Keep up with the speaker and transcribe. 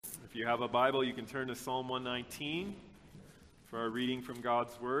If you have a Bible, you can turn to Psalm 119 for our reading from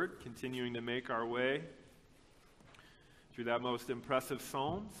God's Word, continuing to make our way through that most impressive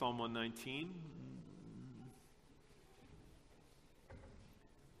psalm, Psalm 119.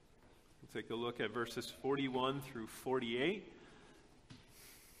 We'll take a look at verses 41 through 48.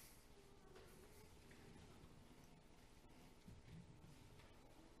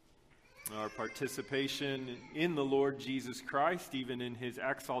 Our participation in the Lord Jesus Christ, even in his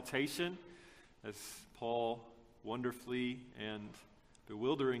exaltation, as Paul wonderfully and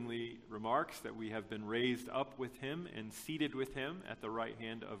bewilderingly remarks that we have been raised up with him and seated with him at the right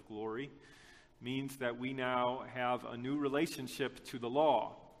hand of glory, means that we now have a new relationship to the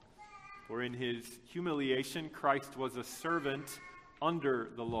law. For in his humiliation, Christ was a servant under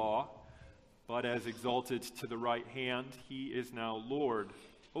the law, but as exalted to the right hand, he is now Lord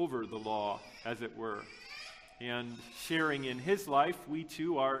over the law, as it were. And sharing in his life, we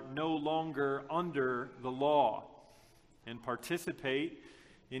too are no longer under the law and participate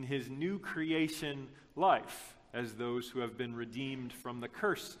in his new creation life as those who have been redeemed from the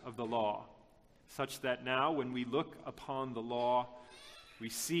curse of the law, such that now when we look upon the law, we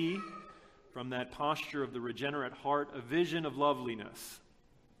see from that posture of the regenerate heart a vision of loveliness,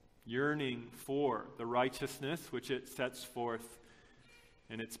 yearning for the righteousness which it sets forth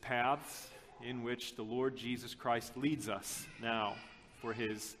in its paths in which the Lord Jesus Christ leads us now for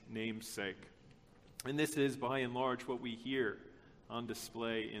his name's sake. And this is, by and large, what we hear on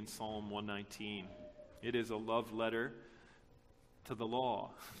display in Psalm 119. It is a love letter to the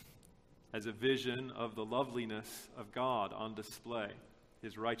law, as a vision of the loveliness of God on display,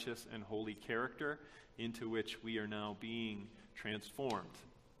 his righteous and holy character, into which we are now being transformed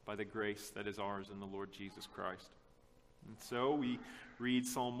by the grace that is ours in the Lord Jesus Christ. And so we read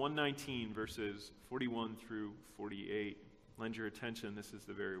Psalm 119, verses 41 through 48. Lend your attention, this is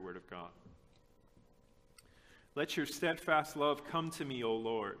the very word of God. Let your steadfast love come to me, O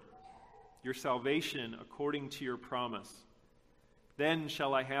Lord, your salvation according to your promise. Then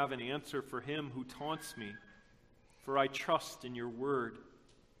shall I have an answer for him who taunts me, for I trust in your word.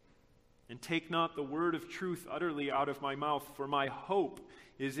 And take not the word of truth utterly out of my mouth, for my hope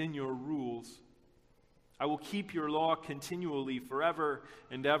is in your rules. I will keep your law continually forever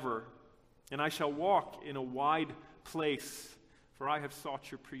and ever, and I shall walk in a wide place, for I have sought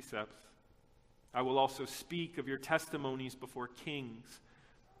your precepts. I will also speak of your testimonies before kings,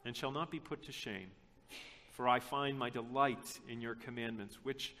 and shall not be put to shame, for I find my delight in your commandments,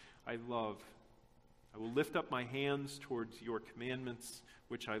 which I love. I will lift up my hands towards your commandments,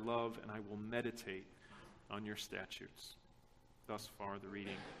 which I love, and I will meditate on your statutes. Thus far, the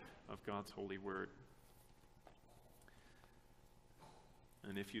reading of God's holy word.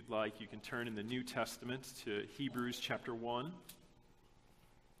 And if you'd like, you can turn in the New Testament to Hebrews chapter 1.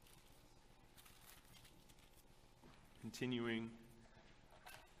 Continuing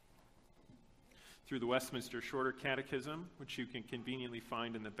through the Westminster Shorter Catechism, which you can conveniently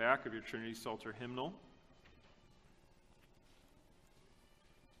find in the back of your Trinity Psalter hymnal.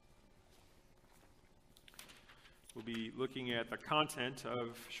 We'll be looking at the content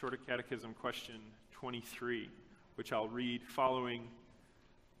of Shorter Catechism question 23, which I'll read following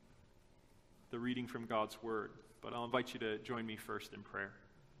the reading from God's Word. But I'll invite you to join me first in prayer.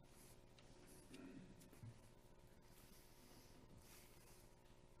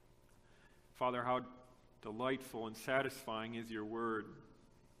 Father, how delightful and satisfying is your Word.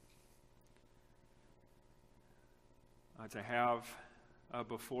 To have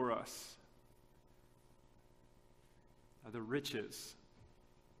before us the riches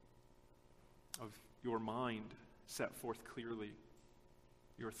of your mind set forth clearly,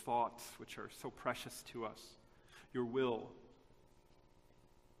 your thoughts which are so precious to us, your will,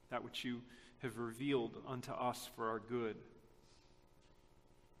 that which you have revealed unto us for our good,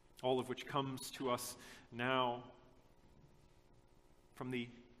 all of which comes to us now from the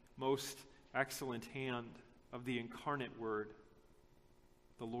most excellent hand of the incarnate Word,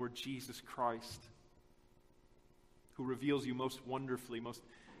 the Lord Jesus Christ, who reveals you most wonderfully, most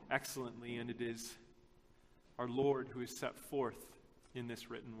excellently, and it is our Lord who is set forth in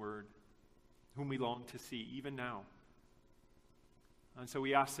this written word, whom we long to see even now. And so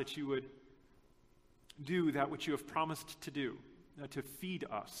we ask that you would do that which you have promised to do, to feed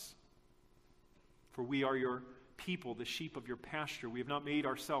us. For we are your people, the sheep of your pasture. We have not made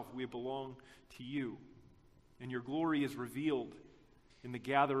ourselves, we belong to you. And your glory is revealed in the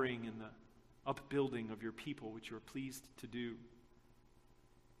gathering and the upbuilding of your people, which you are pleased to do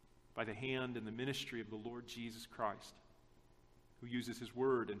by the hand and the ministry of the Lord Jesus Christ, who uses his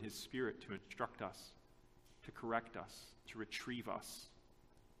word and his spirit to instruct us, to correct us, to retrieve us,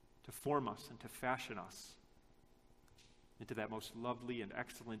 to to form us and to fashion us into that most lovely and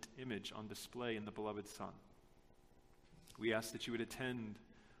excellent image on display in the beloved Son. We ask that you would attend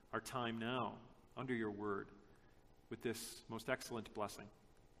our time now under your word with this most excellent blessing.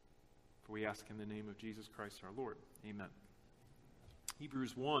 For we ask in the name of Jesus Christ our Lord. Amen.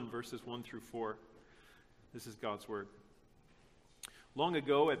 Hebrews 1, verses 1 through 4. This is God's word. Long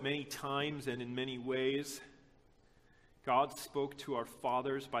ago, at many times and in many ways, God spoke to our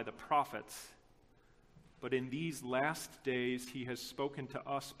fathers by the prophets, but in these last days he has spoken to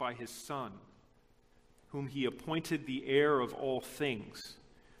us by his Son, whom he appointed the heir of all things,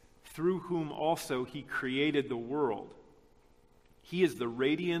 through whom also he created the world. He is the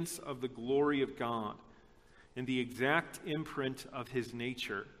radiance of the glory of God and the exact imprint of his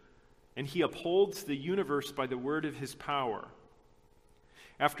nature, and he upholds the universe by the word of his power.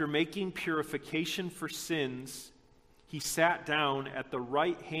 After making purification for sins, he sat down at the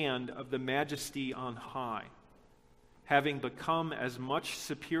right hand of the Majesty on high, having become as much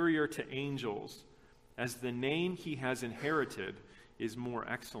superior to angels as the name he has inherited is more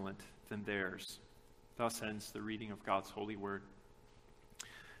excellent than theirs. Thus ends the reading of God's holy word.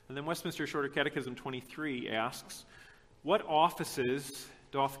 And then Westminster Shorter Catechism 23 asks, what offices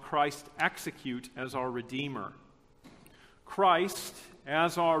doth Christ execute as our Redeemer? Christ,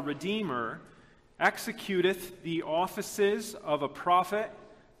 as our Redeemer, executeth the offices of a prophet,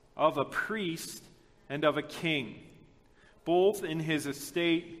 of a priest, and of a king, both in his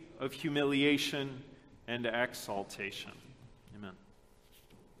estate of humiliation and exaltation. Amen.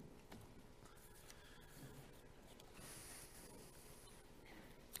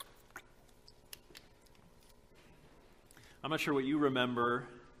 I'm not sure what you remember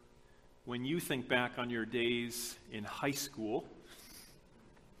when you think back on your days in high school.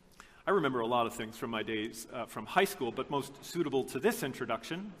 I remember a lot of things from my days from high school, but most suitable to this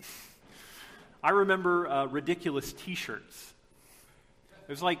introduction, I remember ridiculous T-shirts. It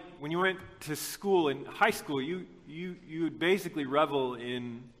was like when you went to school in high school, you would basically revel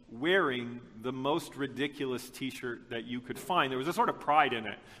in wearing the most ridiculous T-shirt that you could find. There was a sort of pride in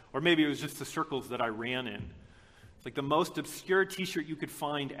it, or maybe it was just the circles that I ran in. Like the most obscure T-shirt you could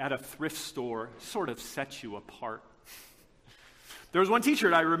find at a thrift store sort of sets you apart. There was one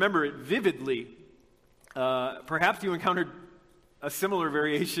T-shirt, I remember it vividly. Perhaps you encountered a similar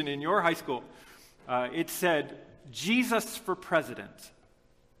variation in your high school. It said, Jesus for President.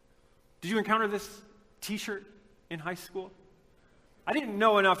 Did you encounter this T-shirt in high school? I didn't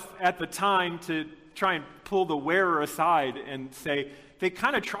know enough at the time to try and pull the wearer aside and say, they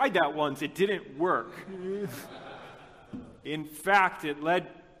kind of tried that once, it didn't work. In fact, it led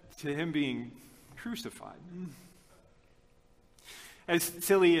to him being crucified. As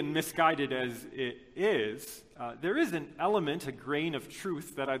silly and misguided as it is, there is an element, a grain of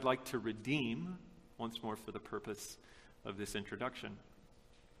truth that I'd like to redeem once more for the purpose of this introduction.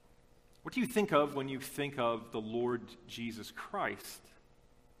 What do you think of when you think of the Lord Jesus Christ?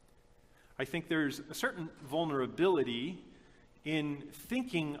 I think there's a certain vulnerability in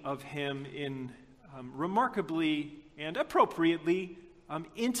thinking of him in remarkably and appropriately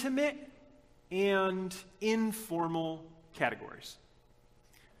intimate and informal categories.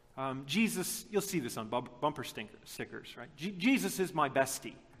 Jesus, you'll see this on bumper stickers, right? Jesus is my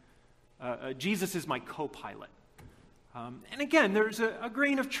bestie. Jesus is my co-pilot. And again, there's a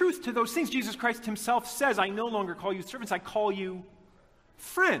grain of truth to those things. Jesus Christ himself says, I no longer call you servants, I call you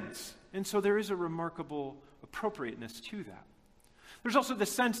friends. And so there is a remarkable appropriateness to that. There's also the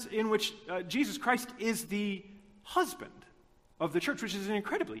sense in which Jesus Christ is the husband of the church, which is an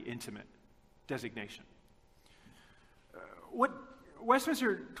incredibly intimate designation. What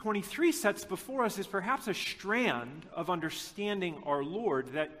Westminster 23 sets before us is perhaps a strand of understanding our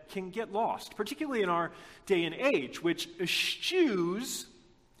Lord that can get lost, particularly in our day and age, which eschews,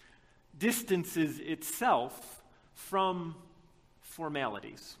 distances itself from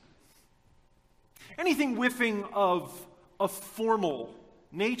formalities. Anything whiffing of a formal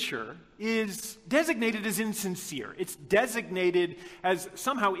nature is designated as insincere. It's designated as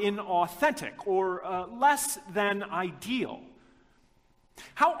somehow inauthentic or less than ideal.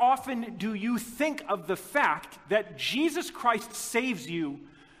 How often do you think of the fact that Jesus Christ saves you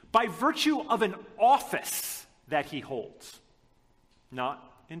by virtue of an office that he holds? Not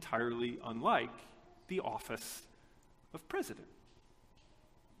entirely unlike the office of president.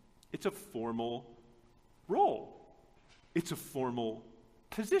 It's a formal role. It's a formal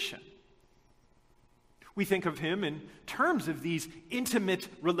position. We think of him in terms of these intimate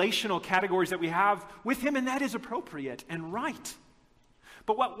relational categories that we have with him, and that is appropriate and right.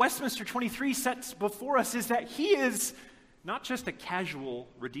 But what Westminster 23 sets before us is that he is not just a casual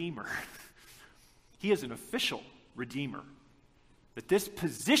redeemer. He is an official redeemer. That this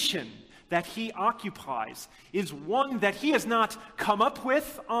position that he occupies is one that he has not come up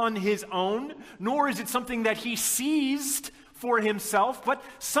with on his own, nor is it something that he seized for himself, but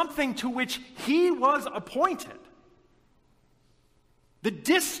something to which he was appointed. The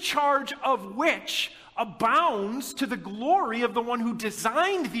discharge of which abounds to the glory of the one who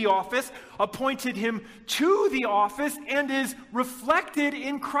designed the office, appointed him to the office, and is reflected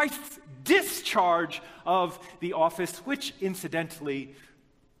in Christ's discharge of the office, which incidentally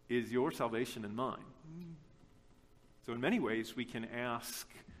is your salvation and mine. So in many ways we can ask,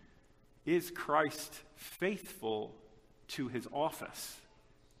 is Christ faithful to his office?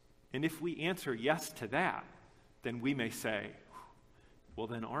 And if we answer yes to that, then we may say, well,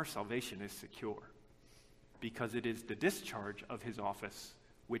 then our salvation is secure, because it is the discharge of his office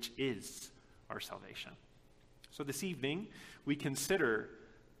which is our salvation. So this evening, we consider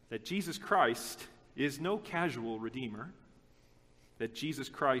that Jesus Christ is no casual redeemer, that Jesus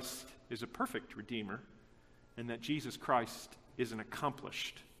Christ is a perfect redeemer, and that Jesus Christ is an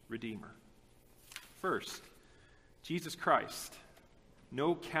accomplished redeemer. First, Jesus Christ,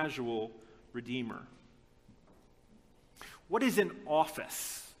 no casual redeemer. What is an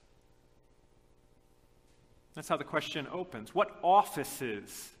office? That's how the question opens. What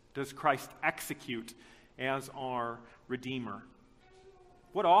offices does Christ execute as our Redeemer?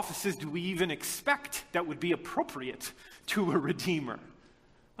 What offices do we even expect that would be appropriate to a Redeemer?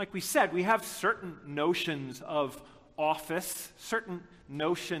 Like we said, we have certain notions of office, certain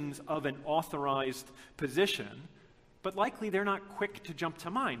notions of an authorized position, but likely they're not quick to jump to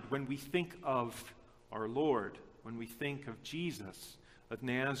mind when we think of our Lord, when we think of Jesus of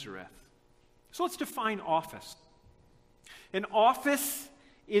Nazareth. So let's define office. An office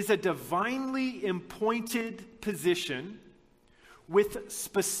is a divinely appointed position with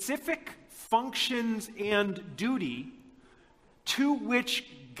specific functions and duty to which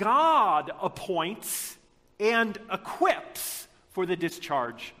God appoints and equips for the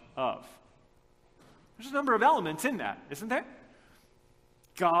discharge of. There's a number of elements in that, isn't there?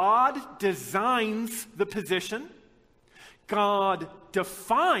 God designs the position, God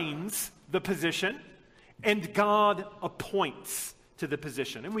defines the position, and God appoints to the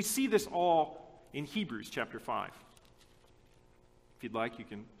position. And we see this all in Hebrews chapter 5. If you'd like, you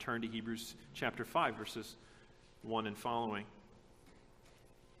can turn to Hebrews chapter 5, verses 1 and following.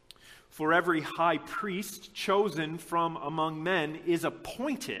 For every high priest chosen from among men is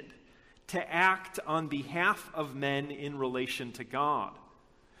appointed to act on behalf of men in relation to God,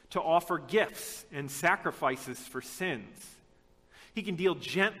 to offer gifts and sacrifices for sins. He can deal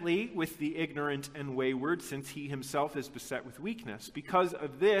gently with the ignorant and wayward, since he himself is beset with weakness. Because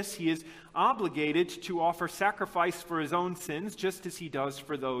of this, he is obligated to offer sacrifice for his own sins, just as he does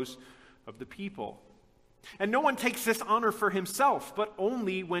for those of the people. And no one takes this honor for himself, but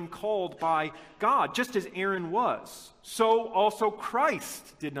only when called by God, just as Aaron was. So also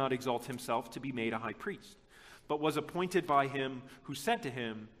Christ did not exalt himself to be made a high priest, but was appointed by him who said to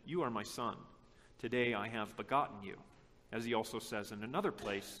him, "You are my son. Today I have begotten you." As he also says in another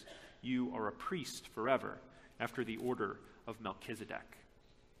place, "You are a priest forever, after the order of Melchizedek."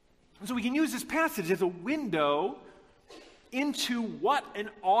 And so we can use this passage as a window into what an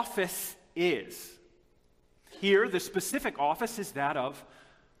office is. Here, the specific office is that of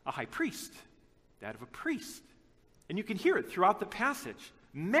a high priest, that of a priest. And you can hear it throughout the passage.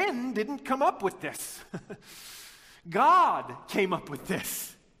 Men didn't come up with this. God came up with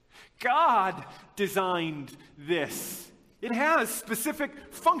this. God designed this. It has specific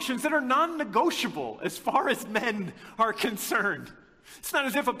functions that are non-negotiable as far as men are concerned. It's not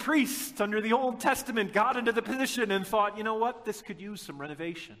as if a priest under the Old Testament got into the position and thought, you know what, this could use some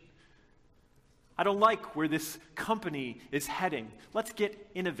renovation. I don't like where this company is heading. Let's get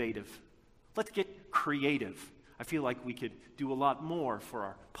innovative. Let's get creative. I feel like we could do a lot more for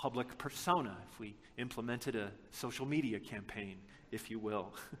our public persona if we implemented a social media campaign, if you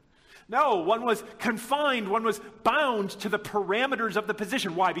will. No, one was confined, one was bound to the parameters of the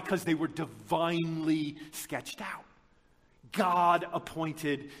position. Why? Because they were divinely sketched out. God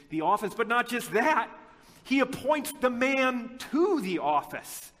appointed the office, but not just that. He appoints the man to the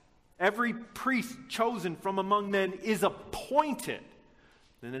office. Every priest chosen from among men is appointed.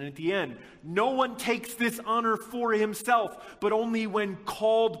 And then at the end, no one takes this honor for himself, but only when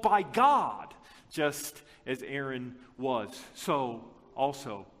called by God, just as Aaron was, so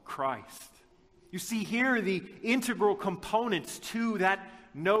also Christ. You see here the integral components to that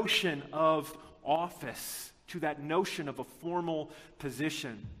notion of office, to that notion of a formal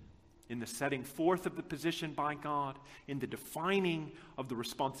position. in the setting forth of the position by God, in the defining of the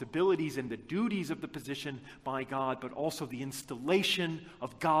responsibilities and the duties of the position by God, but also the installation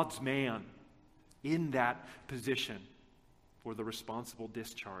of God's man in that position for the responsible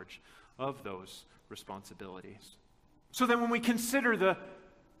discharge of those responsibilities. So then when we consider the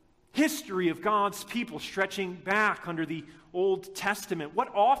history of God's people stretching back under the Old Testament, what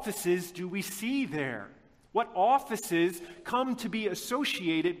offices do we see there? What offices come to be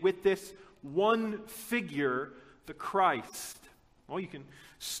associated with this one figure, the Christ? Well, you can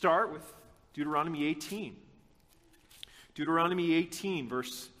start with Deuteronomy 18. Deuteronomy 18,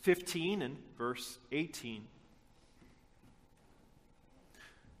 verse 15 and verse 18.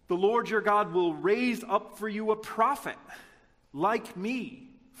 The Lord your God will raise up for you a prophet like me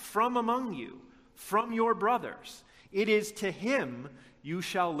from among you, from your brothers. It is to him you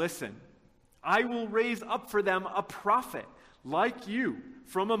shall listen. I will raise up for them a prophet like you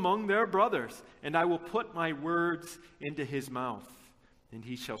from among their brothers, and I will put my words into his mouth, and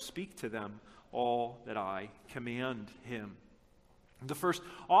he shall speak to them all that I command him. The first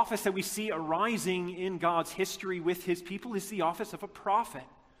office that we see arising in God's history with his people is the office of a prophet.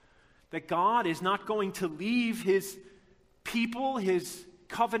 That God is not going to leave his people, his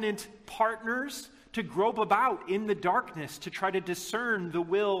covenant partners, to grope about in the darkness to try to discern the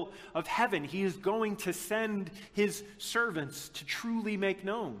will of heaven. He is going to send his servants to truly make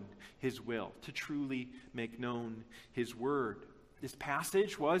known his will, to truly make known his word. This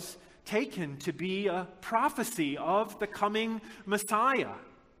passage was taken to be a prophecy of the coming Messiah,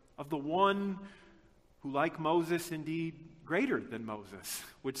 of the one who, like Moses, indeed greater than Moses,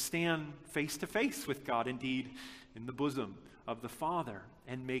 would stand face to face with God, indeed in the bosom of the Father,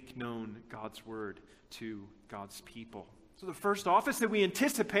 and make known God's word to God's people. So the first office that we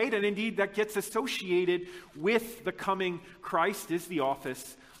anticipate, and indeed that gets associated with the coming Christ, is the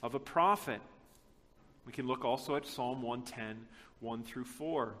office of a prophet. We can look also at Psalm 110, 1 through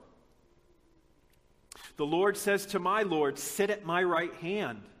 4. The Lord says to my Lord, sit at my right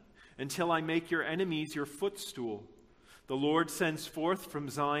hand until I make your enemies your footstool. The Lord sends forth from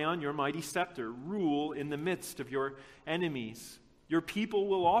Zion your mighty scepter. Rule in the midst of your enemies. Your people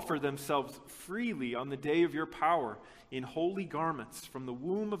will offer themselves freely on the day of your power in holy garments. From the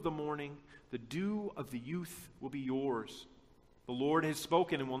womb of the morning, the dew of the youth will be yours. The Lord has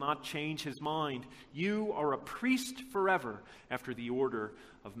spoken and will not change his mind. You are a priest forever after the order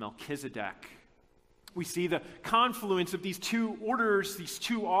of Melchizedek. We see the confluence of these two orders, these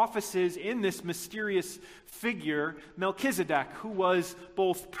two offices in this mysterious figure, Melchizedek, who was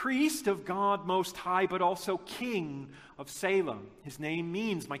both priest of God Most High, but also king of Salem. His name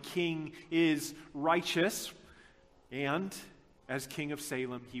means, my king is righteous, and as king of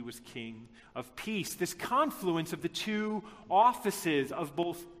Salem, he was king of peace. This confluence of the two offices of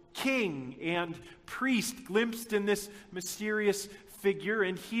both king and priest, glimpsed in this mysterious figure,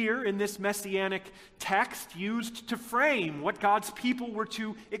 and here in this messianic text used to frame what God's people were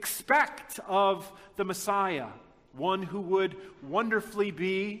to expect of the Messiah, one who would wonderfully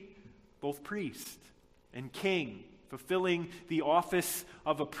be both priest and king, fulfilling the office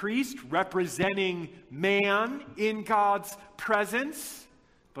of a priest, representing man in God's presence,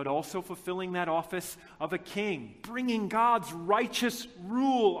 but also fulfilling that office of a king, bringing God's righteous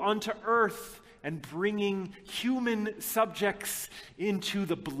rule onto earth and bringing human subjects into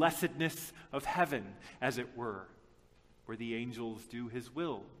the blessedness of heaven, as it were, where the angels do his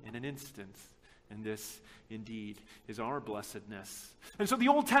will in an instant. And this, indeed, is our blessedness. And so the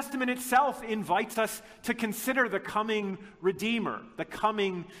Old Testament itself invites us to consider the coming Redeemer, the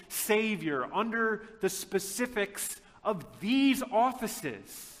coming Savior, under the specifics of these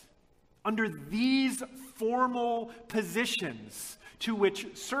offices, under these formal positions to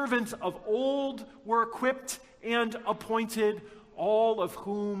which servants of old were equipped and appointed, all of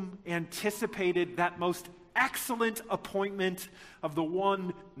whom anticipated that most excellent appointment of the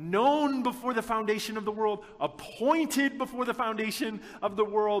one known before the foundation of the world, appointed before the foundation of the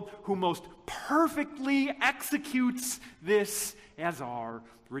world, who most perfectly executes this as our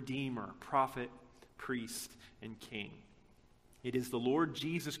Redeemer, prophet, priest, and king. It is the Lord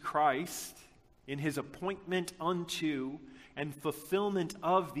Jesus Christ in his appointment unto and fulfillment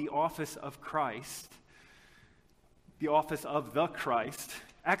of the office of Christ, the office of the Christ,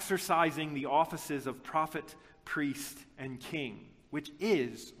 exercising the offices of prophet, priest, and king, which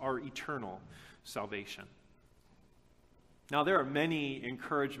is our eternal salvation. Now, there are many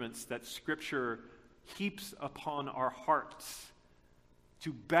encouragements that Scripture heaps upon our hearts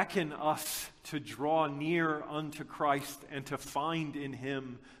to beckon us to draw near unto Christ and to find in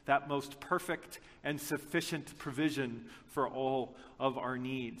him that most perfect and sufficient provision for all of our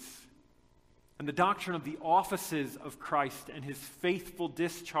needs. And the doctrine of the offices of Christ and his faithful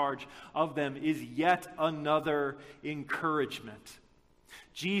discharge of them is yet another encouragement.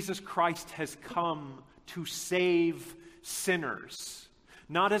 Jesus Christ has come to save sinners,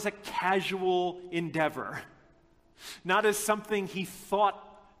 not as a casual endeavor, not as something he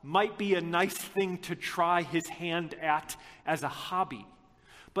thought might be a nice thing to try his hand at as a hobby,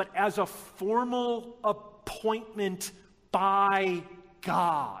 but as a formal appointment by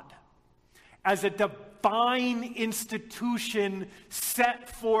God, as a divine institution set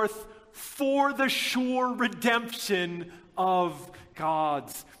forth for the sure redemption of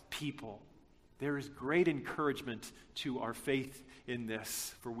God's people. There is great encouragement to our faith in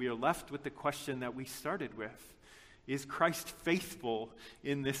this, for we are left with the question that we started with. Is Christ faithful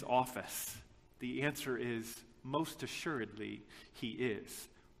in this office? The answer is, most assuredly, he is.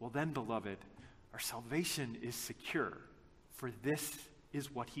 Well then, beloved, our salvation is secure, for this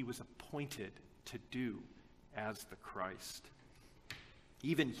is what he was appointed to do as the Christ.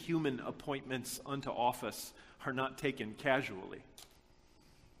 Even human appointments unto office are not taken casually.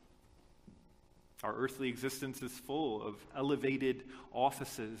 Our earthly existence is full of elevated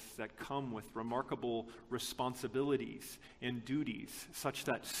offices that come with remarkable responsibilities and duties, such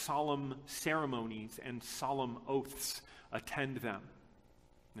that solemn ceremonies and solemn oaths attend them.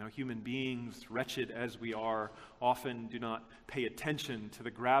 Now, human beings, wretched as we are, often do not pay attention to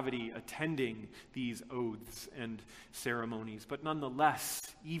the gravity attending these oaths and ceremonies. But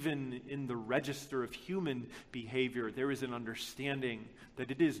nonetheless, even in the register of human behavior, there is an understanding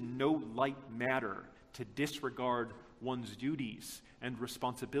that it is no light matter to disregard one's duties and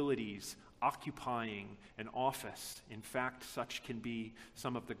responsibilities occupying an office. In fact, such can be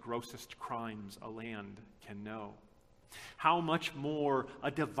some of the grossest crimes a land can know. How much more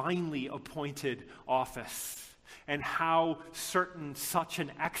a divinely appointed office, and how certain such an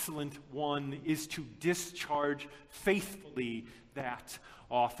excellent one is to discharge faithfully that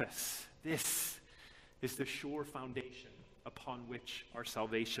office. This is the sure foundation upon which our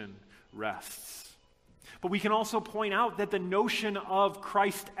salvation rests. But we can also point out that the notion of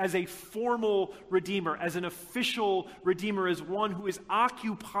Christ as a formal Redeemer, as an official Redeemer, is one who is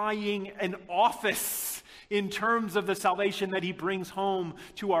occupying an office in terms of the salvation that he brings home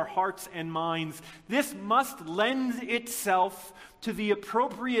to our hearts and minds. This must lend itself to the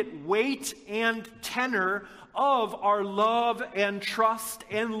appropriate weight and tenor of our love and trust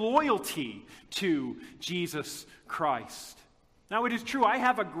and loyalty to Jesus Christ. Now, it is true, I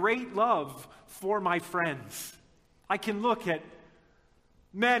have a great love for my friends. I can look at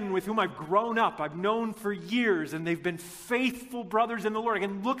men with whom I've grown up, I've known for years, and they've been faithful brothers in the Lord. I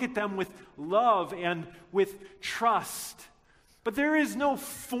can look at them with love and with trust. But there is no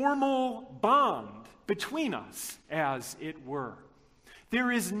formal bond between us, as it were.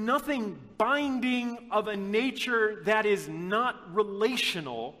 There is nothing binding of a nature that is not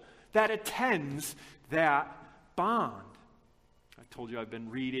relational that attends that bond. I told you I've been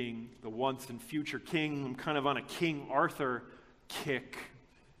reading The Once and Future King. I'm kind of on a King Arthur kick.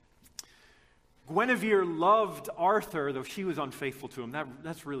 Guinevere loved Arthur, though she was unfaithful to him.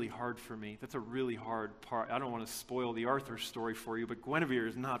 That's really hard for me. That's a really hard part. I don't want to spoil the Arthur story for you, but Guinevere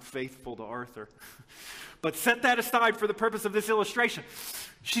is not faithful to Arthur. But set that aside for the purpose of this illustration.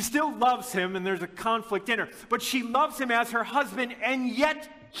 She still loves him, and there's a conflict in her. But she loves him as her husband, and yet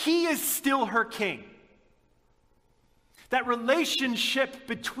he is still her king. That relationship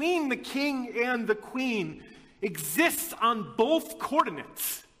between the king and the queen exists on both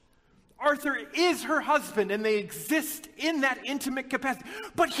coordinates. Arthur is her husband, and they exist in that intimate capacity.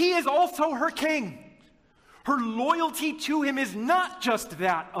 But he is also her king. Her loyalty to him is not just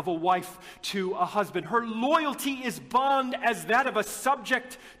that of a wife to a husband. Her loyalty is bond as that of a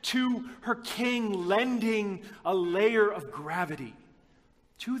subject to her king, lending a layer of gravity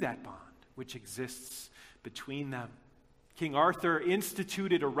to that bond which exists between them. King Arthur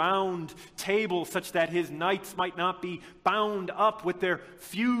instituted a round table such that his knights might not be bound up with their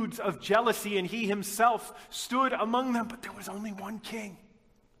feuds of jealousy, and he himself stood among them. But there was only one king.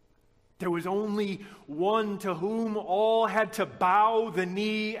 There was only one to whom all had to bow the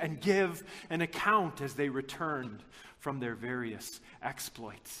knee and give an account as they returned from their various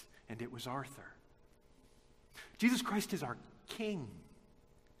exploits, and it was Arthur. Jesus Christ is our king.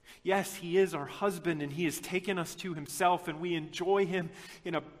 Yes, he is our husband, and he has taken us to himself, and we enjoy him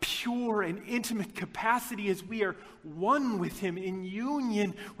in a pure and intimate capacity as we are one with him, in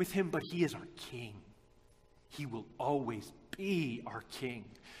union with him, but he is our king. He will always be our king,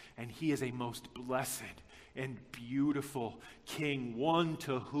 and he is a most blessed and beautiful king, one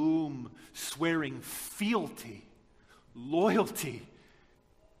to whom swearing fealty, loyalty,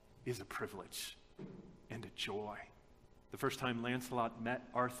 is a privilege and a joy. The first time Lancelot met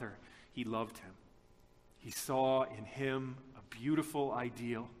Arthur, he loved him. He saw in him a beautiful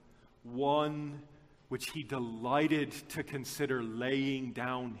ideal, one which he delighted to consider laying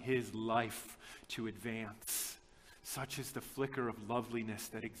down his life to advance. Such is the flicker of loveliness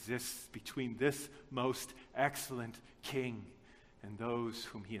that exists between this most excellent king and those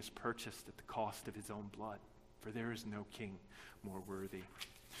whom he has purchased at the cost of his own blood. For there is no king more worthy.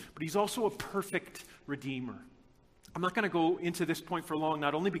 But he's also a perfect redeemer. I'm not going to go into this point for long,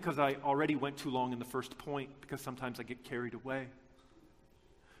 not only because I already went too long in the first point, because sometimes I get carried away,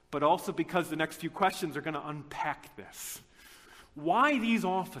 but also because the next few questions are going to unpack this. Why these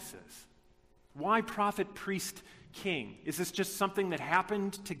offices? Why prophet, priest, king? Is this just something that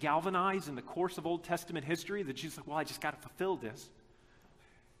happened to galvanize in the course of Old Testament history that Jesus said, well, I just got to fulfill this?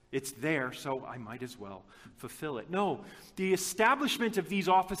 It's there, so I might as well fulfill it. No, the establishment of these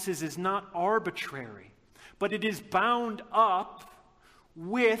offices is not arbitrary, but it is bound up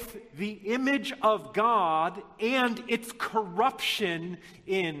with the image of God and its corruption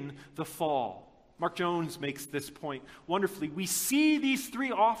in the fall. Mark Jones makes this point wonderfully. We see these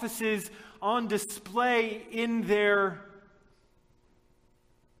three offices on display in their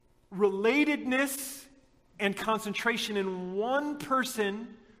relatedness and concentration in one person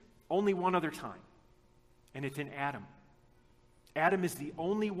only one other time, and it's in Adam. Adam is the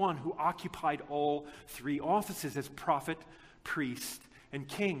only one who occupied all three offices as prophet, priest, and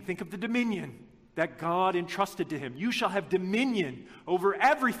king. Think of the dominion that God entrusted to him. You shall have dominion over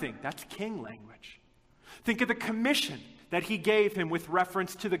everything. That's king language. Think of the commission that he gave him with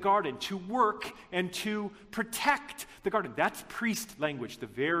reference to the garden, to work and to protect the garden. That's priest language. The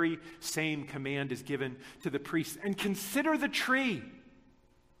very same command is given to the priest. And consider the tree.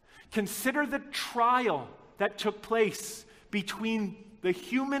 Consider the trial that took place between the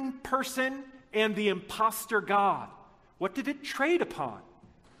human person and the imposter God. What did it trade upon?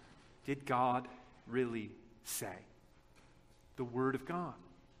 Did God really say? The Word of God.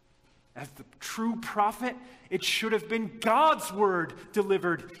 As the true prophet, it should have been God's word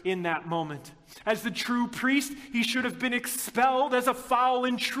delivered in that moment. As the true priest, he should have been expelled as a foul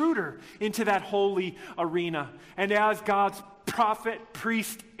intruder into that holy arena. And as God's prophet,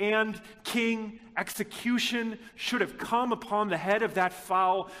 priest, and king, execution should have come upon the head of that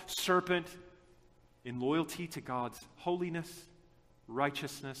foul serpent in loyalty to God's holiness,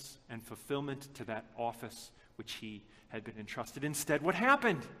 righteousness, and fulfillment to that office which he had been entrusted. Instead, what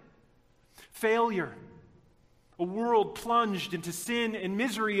happened? Failure. A world plunged into sin and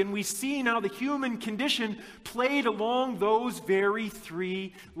misery, and we see now the human condition played along those very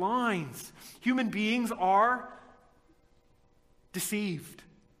three lines. Human beings are deceived,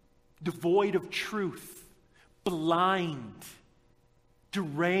 devoid of truth, blind,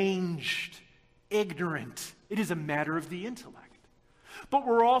 deranged, ignorant. It is a matter of the intellect. But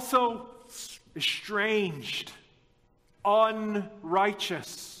we're also estranged,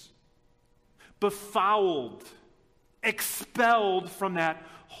 unrighteous, befouled, expelled from that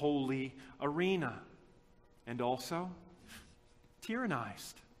holy arena, and also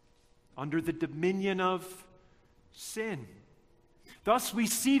tyrannized under the dominion of sin. Thus, we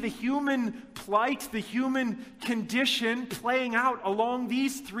see the human plight, the human condition playing out along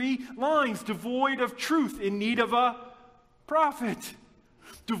these three lines: devoid of truth, in need of a prophet;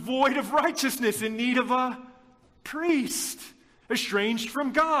 devoid of righteousness, in need of a priest; estranged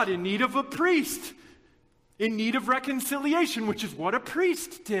from God, in need of a priest; in need of reconciliation, which is what a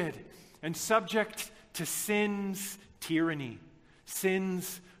priest did; and subject to sin's tyranny,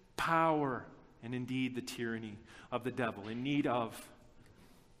 sin's power, and indeed the tyranny of the devil, in need of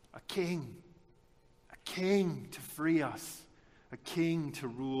a king to free us, a king to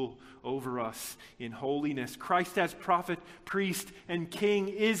rule over us in holiness. Christ as prophet, priest, and king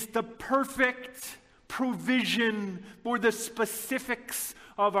is the perfect provision for the specifics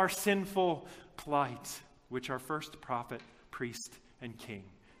of our sinful plight, which our first prophet, priest, and king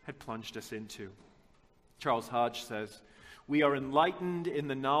had plunged us into. Charles Hodge says, "We are enlightened in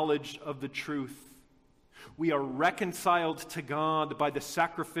the knowledge of the truth. We are reconciled to God by the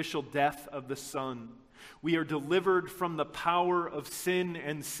sacrificial death of the Son. We are delivered from the power of sin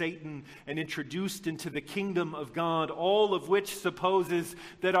and Satan and introduced into the kingdom of God, all of which supposes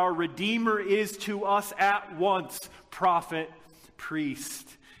that our Redeemer is to us at once prophet,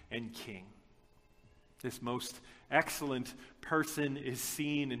 priest, and king. This most excellent person is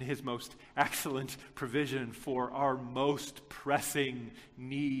seen in his most excellent provision for our most pressing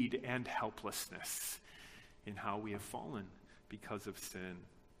need and helplessness in how we have fallen because of sin.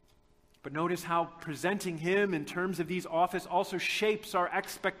 But notice how presenting him in terms of these office also shapes our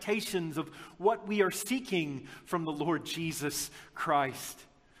expectations of what we are seeking from the Lord Jesus Christ.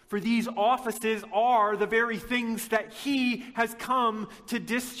 For these offices are the very things that he has come to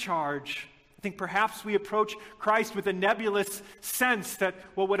discharge. I think perhaps we approach Christ with a nebulous sense that,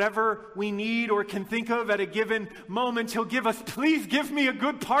 well, whatever we need or can think of at a given moment, he'll give us. Please give me a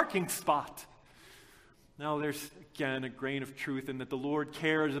good parking spot. Now, there's again a grain of truth in that the Lord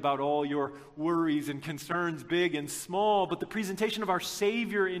cares about all your worries and concerns, big and small, but the presentation of our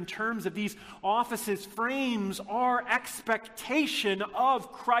Savior in terms of these offices frames our expectation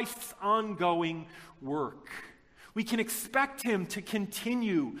of Christ's ongoing work. We can expect him to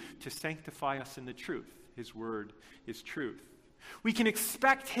continue to sanctify us in the truth. His word is truth. We can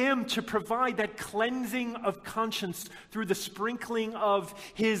expect him to provide that cleansing of conscience through the sprinkling of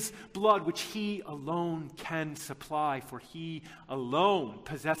his blood, which he alone can supply, for he alone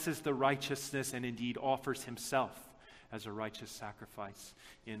possesses the righteousness and indeed offers himself as a righteous sacrifice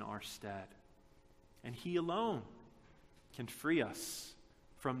in our stead. And he alone can free us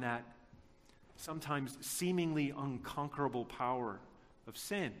from that sometimes seemingly unconquerable power of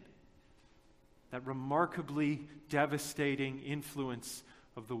sin, that remarkably devastating influence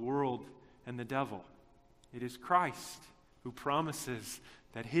of the world and the devil. It is Christ who promises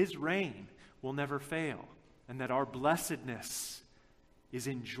that his reign will never fail, and that our blessedness is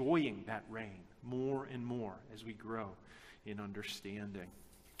enjoying that reign more and more as we grow in understanding.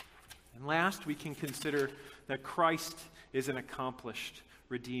 And last, we can consider that Christ is an accomplished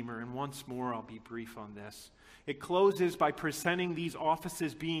Redeemer. And once more, I'll be brief on this. It closes by presenting these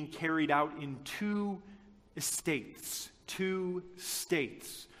offices being carried out in two estates. Two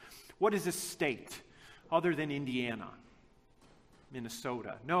states. What is a state other than Indiana,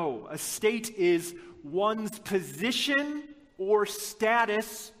 Minnesota? No, a state is one's position or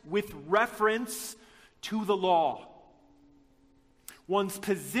status with reference to the law. One's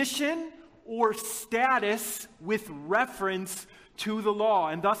position or status with reference to the law.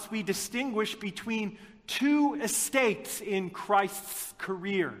 And thus we distinguish between two estates in Christ's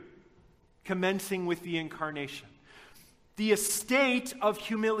career, commencing with the incarnation. The estate of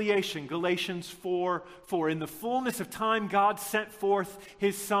humiliation, Galatians 4:4. In the fullness of time, God sent forth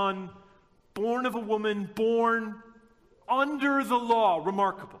his Son, born of a woman, born under the law.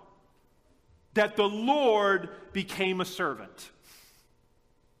 Remarkable. That the Lord became a servant.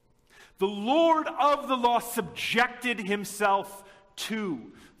 The Lord of the law subjected himself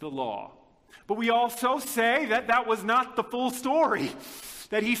to the law. But we also say that that was not the full story,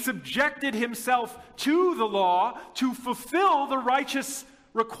 that he subjected himself to the law to fulfill the righteous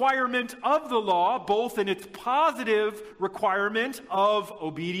requirement of the law, both in its positive requirement of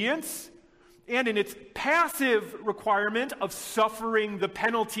obedience and in its passive requirement of suffering the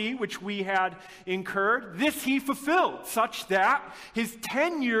penalty which we had incurred. This he fulfilled, such that his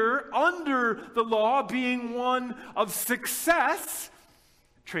tenure under the law, being one of success,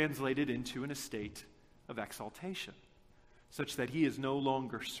 translated into an estate of exaltation, such that he is no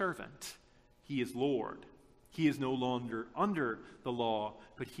longer servant, he is Lord. He is no longer under the law,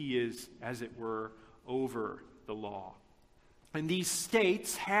 but he is, as it were, over the law. And these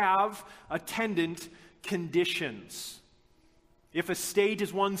states have attendant conditions. If a state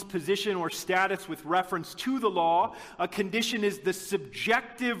is one's position or status with reference to the law, a condition is the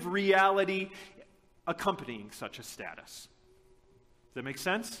subjective reality accompanying such a status. Does that make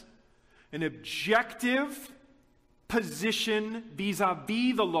sense? An objective position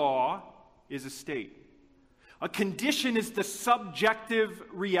vis-a-vis the law is a state. A condition is the subjective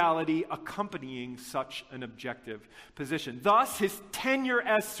reality accompanying such an objective position. Thus, his tenure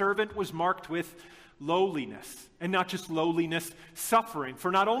as servant was marked with lowliness, and not just lowliness, suffering.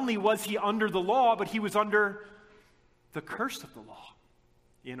 For not only was he under the law, but he was under the curse of the law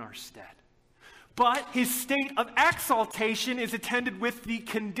in our stead. But his state of exaltation is attended with the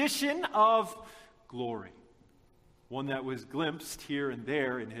condition of glory. One that was glimpsed here and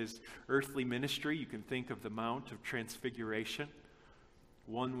there in his earthly ministry. You can think of the Mount of Transfiguration.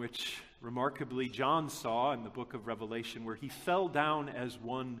 One which remarkably John saw in the book of Revelation, where he fell down as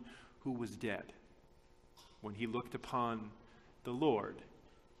one who was dead when he looked upon the Lord,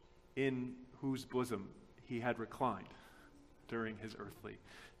 in whose bosom he had reclined during his earthly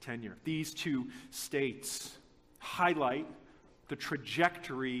tenure. These two states highlight the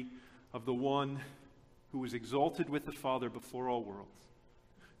trajectory of the one who was exalted with the Father before all worlds,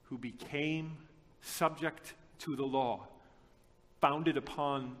 who became subject to the law, founded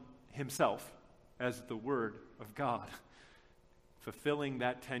upon himself as the Word of God. Fulfilling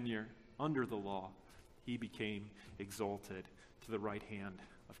that tenure under the law, he became exalted to the right hand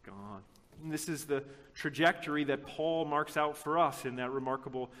of God. And this is the trajectory that Paul marks out for us in that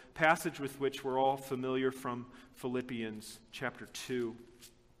remarkable passage with which we're all familiar from Philippians chapter 2.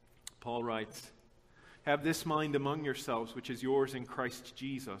 Paul writes, "Have this mind among yourselves, which is yours in Christ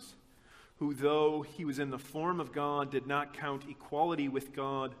Jesus, who, though he was in the form of God, did not count equality with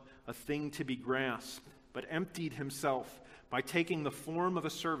God a thing to be grasped, but emptied himself by taking the form of a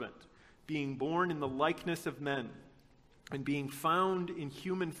servant, being born in the likeness of men. And being found in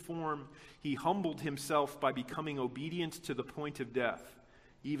human form, he humbled himself by becoming obedient to the point of death,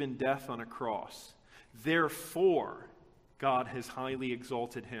 even death on a cross. Therefore, God has highly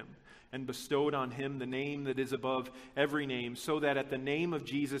exalted him and bestowed on him the name that is above every name, so that at the name of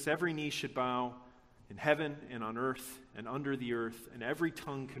Jesus every knee should bow in heaven and on earth and under the earth, and every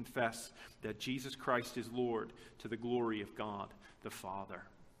tongue confess that Jesus Christ is Lord, to the glory of God the Father."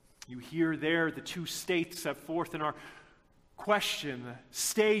 You hear there the two states set forth in our question: the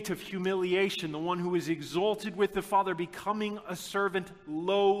state of humiliation, the one who is exalted with the Father, becoming a servant,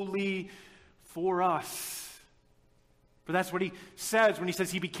 lowly for us. For that's what he says when he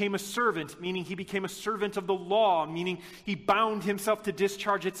says he became a servant, meaning he became a servant of the law, meaning he bound himself to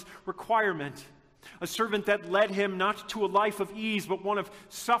discharge its requirement. A servant that led him not to a life of ease, but one of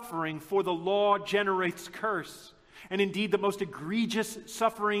suffering, for the law generates curse. And indeed, the most egregious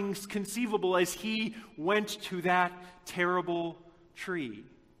sufferings conceivable, as he went to that terrible tree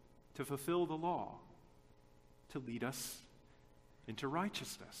to fulfill the law, to lead us into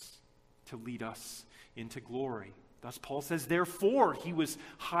righteousness, to lead us into glory. Thus Paul says, therefore he was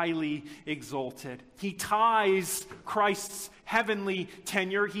highly exalted. He ties Christ's heavenly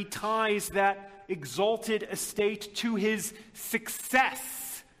tenure, he ties that exalted estate to his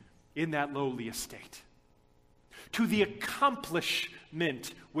success in that lowly estate, to the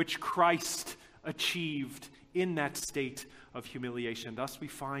accomplishment which Christ achieved in that state of humiliation. Thus we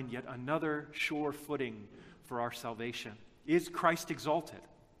find yet another sure footing for our salvation. Is Christ exalted?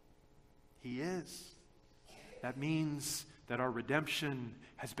 He is. That means that our redemption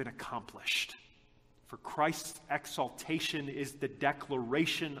has been accomplished. For Christ's exaltation is the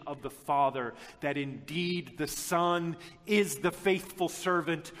declaration of the Father that indeed the Son is the faithful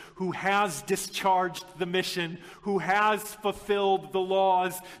servant who has discharged the mission, who has fulfilled the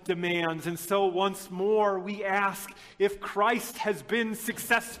law's demands. And so once more we ask, if Christ has been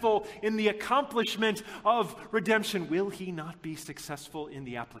successful in the accomplishment of redemption, will he not be successful in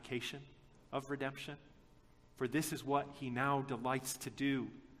the application of redemption? For this is what he now delights to do.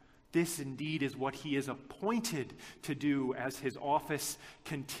 This indeed is what he is appointed to do as his office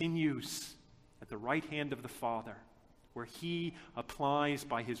continues at the right hand of the Father, where he applies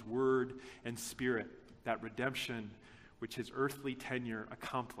by his word and spirit that redemption which his earthly tenure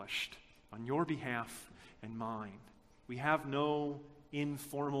accomplished on your behalf and mine. We have no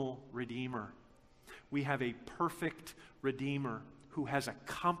informal Redeemer. We have a perfect Redeemer who has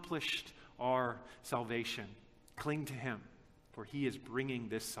accomplished our salvation. Cling to him, for he is bringing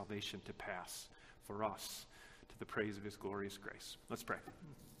this salvation to pass for us, to the praise of his glorious grace. Let's pray.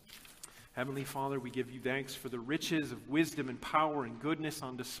 Heavenly Father, we give you thanks for the riches of wisdom and power and goodness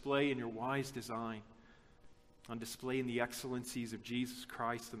on display in your wise design, on display in the excellencies of Jesus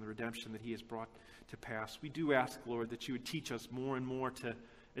Christ and the redemption that he has brought to pass. We do ask, Lord, that you would teach us more and more to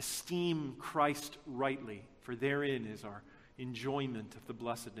esteem Christ rightly, for therein is our enjoyment of the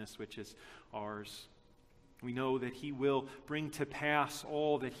blessedness which is ours. We know that he will bring to pass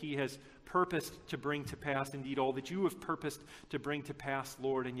all that he has purposed to bring to pass, indeed all that you have purposed to bring to pass,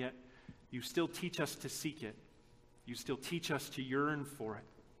 Lord, and yet you still teach us to seek it. You still teach us to yearn for it,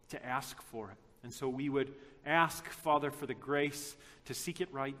 to ask for it. And so we would ask, Father, for the grace to seek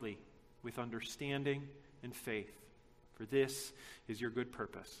it rightly with understanding and faith. For this is your good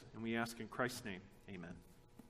purpose. And we ask in Christ's name, amen.